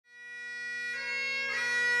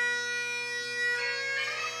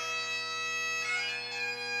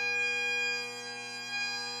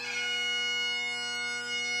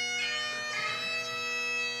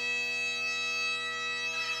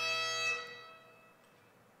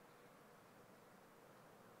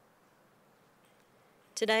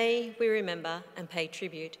Today we remember and pay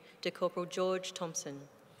tribute to Corporal George Thompson.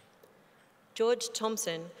 George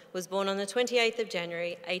Thompson was born on the 28th of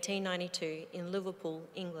January 1892 in Liverpool,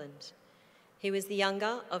 England. He was the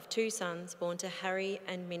younger of two sons born to Harry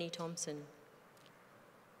and Minnie Thompson.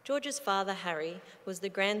 George's father, Harry, was the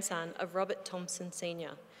grandson of Robert Thompson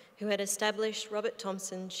Snr, who had established Robert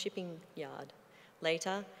Thompson Shipping Yard,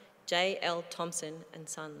 later JL Thompson and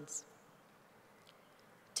Sons.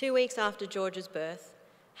 2 weeks after George's birth,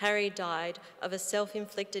 Harry died of a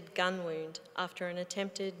self-inflicted gun wound after an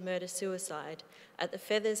attempted murder-suicide at the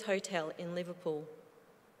Feathers Hotel in Liverpool.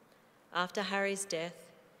 After Harry's death,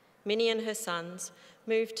 Minnie and her sons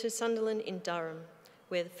moved to Sunderland in Durham,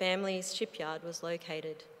 where the family's shipyard was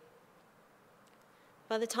located.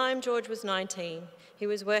 By the time George was 19, he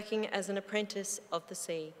was working as an apprentice of the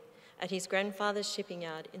sea at his grandfather's shipping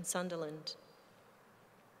yard in Sunderland.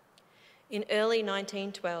 In early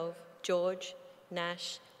 1912, George,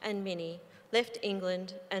 Nash and Minnie left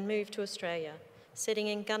England and moved to Australia, settling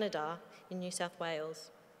in Gunnedah in New South Wales.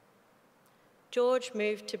 George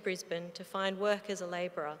moved to Brisbane to find work as a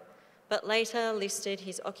labourer, but later listed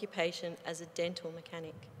his occupation as a dental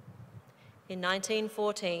mechanic. In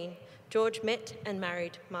 1914, George met and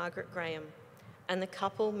married Margaret Graham, and the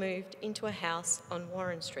couple moved into a house on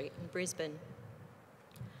Warren Street in Brisbane.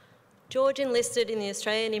 George enlisted in the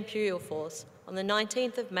Australian Imperial Force on the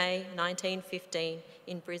 19th of May 1915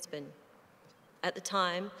 in Brisbane. At the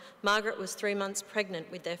time, Margaret was 3 months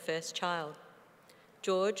pregnant with their first child.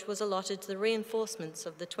 George was allotted to the reinforcements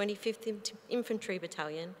of the 25th Infantry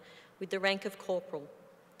Battalion with the rank of corporal,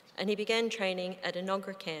 and he began training at a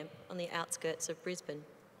Nogra camp on the outskirts of Brisbane.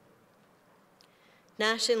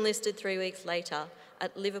 Nash enlisted 3 weeks later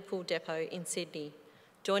at Liverpool Depot in Sydney,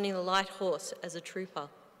 joining the Light Horse as a trooper.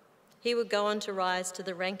 He would go on to rise to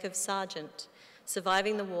the rank of sergeant,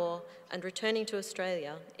 surviving the war and returning to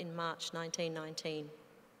Australia in March 1919.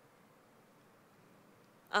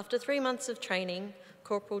 After 3 months of training,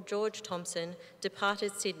 Corporal George Thompson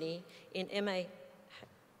departed Sydney in HMAT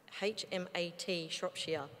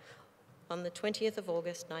Shropshire on the 20th of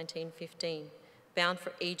August 1915, bound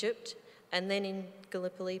for Egypt and then in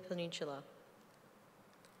Gallipoli Peninsula.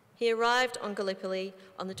 He arrived on Gallipoli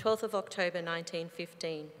on the 12th of October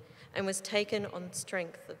 1915 and was taken on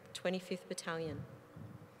strength of the 25th Battalion.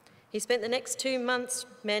 He spent the next 2 months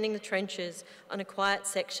manning the trenches on a quiet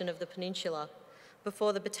section of the peninsula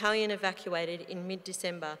before the battalion evacuated in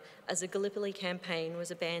mid-December as the Gallipoli campaign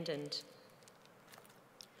was abandoned.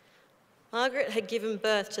 Margaret had given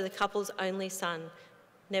birth to the couple's only son,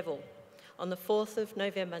 Neville, on the 4th of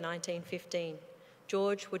November 1915.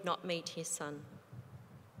 George would not meet his son.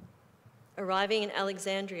 Arriving in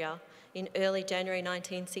Alexandria in early January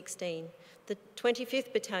 1916, the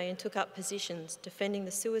 25th Battalion took up positions defending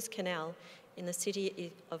the Suez Canal in the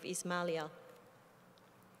city of Ismailia.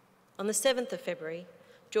 On the 7th of February,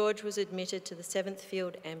 George was admitted to the 7th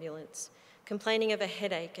Field Ambulance, complaining of a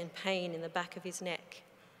headache and pain in the back of his neck.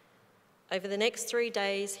 Over the next 3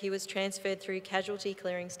 days, he was transferred through casualty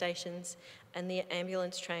clearing stations and the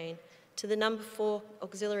ambulance train to the No. 4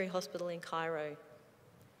 Auxiliary Hospital in Cairo.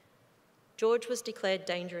 George was declared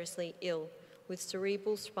dangerously ill with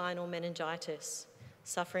cerebral spinal meningitis,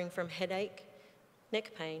 suffering from headache,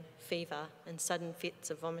 neck pain, fever, and sudden fits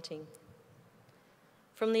of vomiting.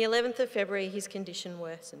 From the 11th of February, his condition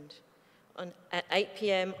worsened. At 8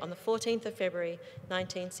 p.m. on the 14th of February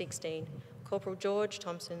 1916, Corporal George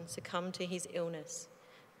Thompson succumbed to his illness,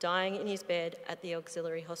 dying in his bed at the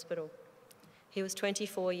auxiliary hospital. He was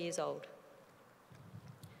 24 years old.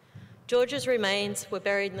 George's remains were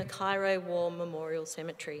buried in the Cairo War Memorial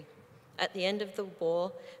Cemetery. At the end of the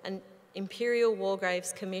war, an Imperial War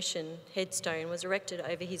Graves Commission headstone was erected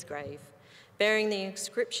over his grave, bearing the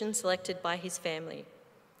inscription selected by his family,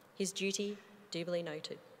 "His duty duly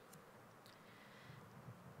noted."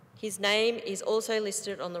 His name is also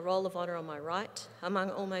listed on the Roll of Honour on my right,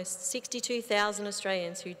 among almost 62,000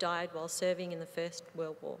 Australians who died while serving in the First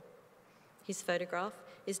World War. His photograph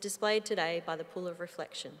is displayed today by the Pool of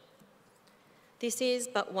Reflection. This is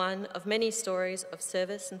but one of many stories of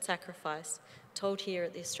service and sacrifice told here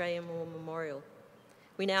at the Australian War Memorial.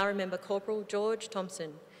 We now remember Corporal George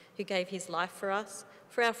Thompson, who gave his life for us,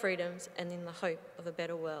 for our freedoms, and in the hope of a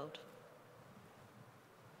better world.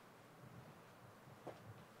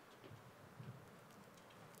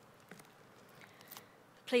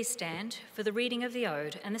 Please stand for the reading of the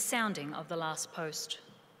Ode and the sounding of the last post.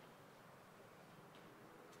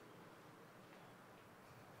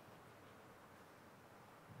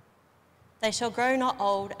 They shall grow not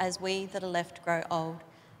old as we that are left grow old.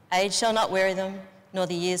 Age shall not weary them, nor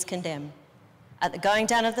the years condemn. At the going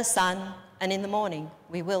down of the sun, and in the morning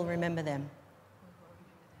we will remember them.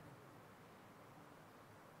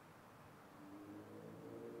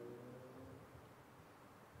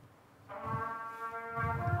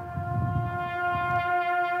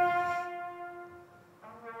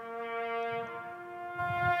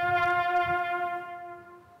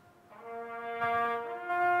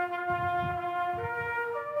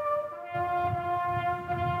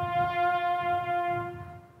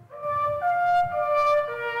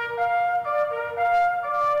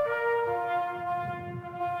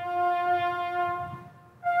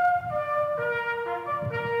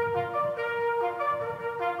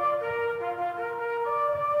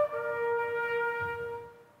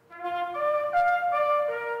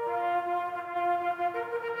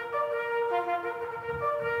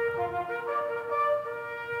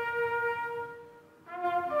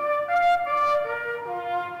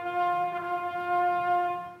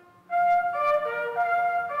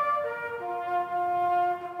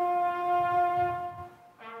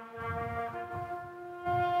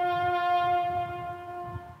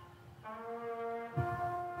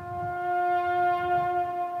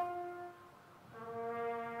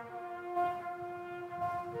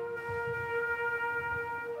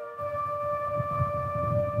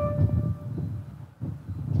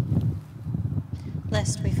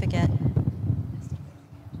 Lest we forget.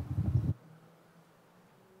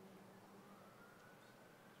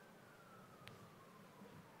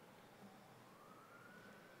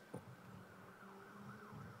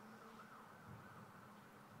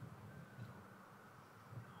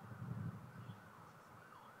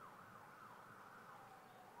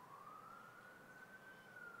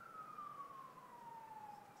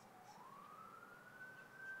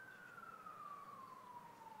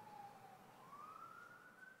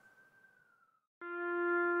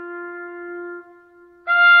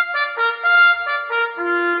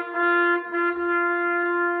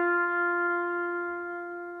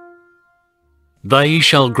 They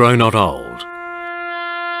shall grow not old,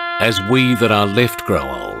 as we that are left grow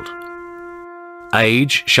old.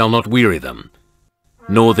 Age shall not weary them,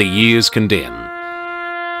 nor the years condemn.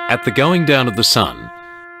 At the going down of the sun,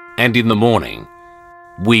 and in the morning,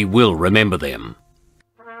 we will remember them.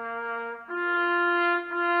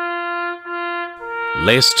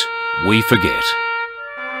 Lest we forget.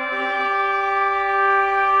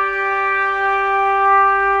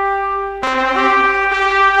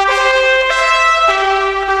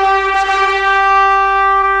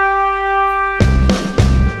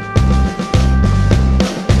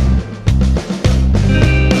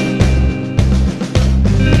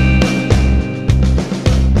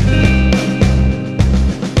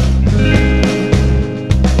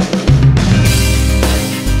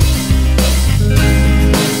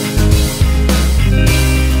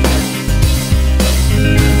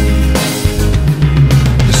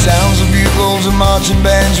 Marching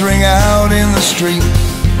bands ring out in the street,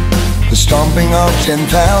 the stomping of 10,000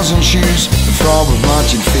 shoes, the throb of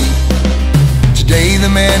marching feet. Today the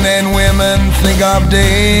men and women think of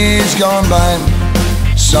days gone by.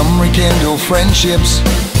 Some rekindle friendships,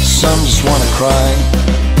 some just wanna cry.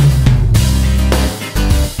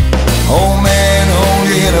 Oh man, hold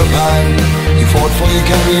your head up high. You fought for your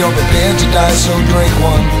country, you're prepared to die, so drink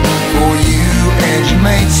one for you and your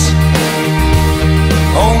mates.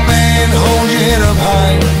 Oh man, hold your head up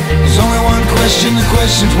high. There's only one question, the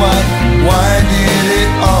question's why. Why did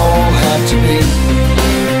it all have to be?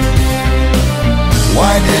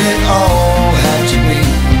 Why did it all have to be?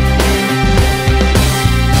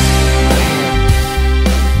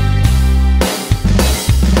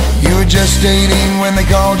 You were just 18 when they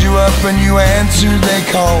called you up and you answered their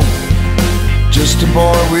call. Just a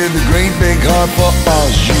boy with a great big heart, for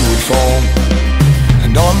Oz you would fall.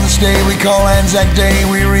 And on this day we call Anzac Day,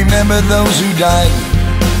 we remember those who died,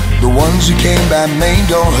 the ones who came back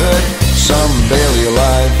maimed or hurt, some barely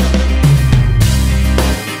alive.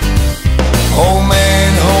 Oh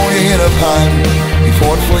man, hold your head up high. You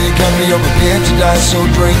fought for your country, you're prepared to die, so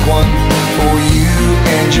drink one for you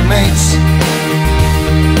and your mates.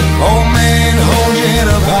 Oh man, hold your head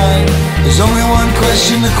up high. There's only one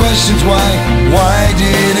question, the question's why. Why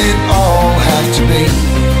did it all have to be?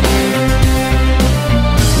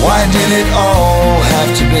 Why did it all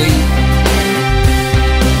have to be?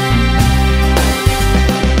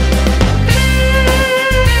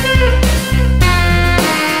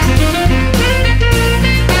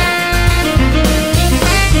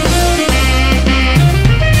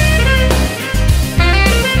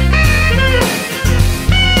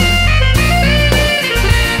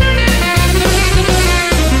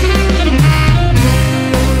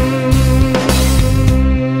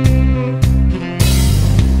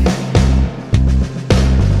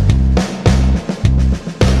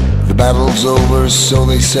 battle's over, so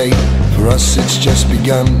they say. For us it's just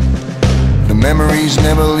begun. The memories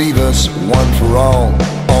never leave us. One for all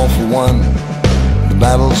for one. The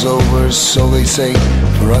battle's over, so they say.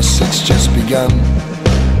 For us it's just begun.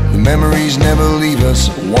 The memories never leave us.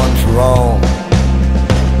 One for all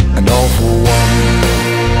and all for one.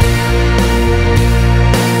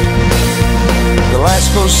 The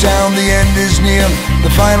last post sound, the end is near. The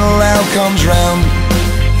final outcome's round.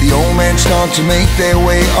 The old men start to make their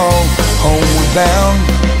way on, homeward bound.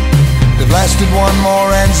 They've lasted one more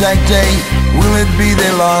Anzac Day. Will it be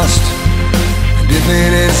their last? And if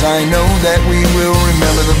it is, I know that we will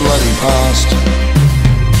remember the bloody past.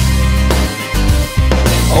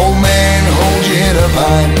 Old man, hold your head up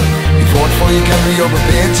high. You fought for your country, you're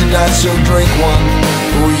prepared to die. So drink one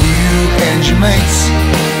for you and your mates.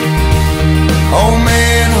 Old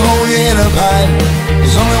man, hold your head up high.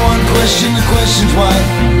 There's only one question, the question's why.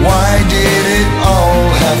 Why did it all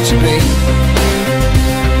have to be?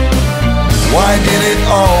 Why did it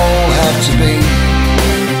all have to be?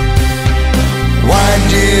 Why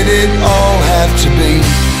did it all have to be?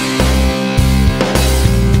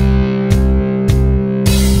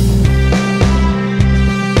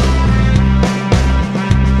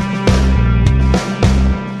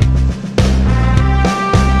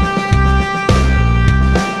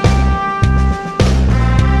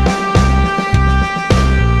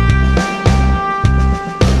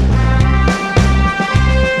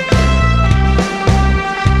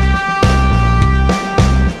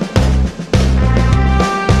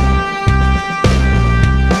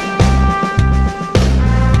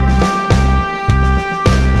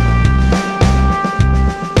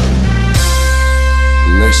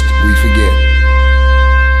 Lest we forget.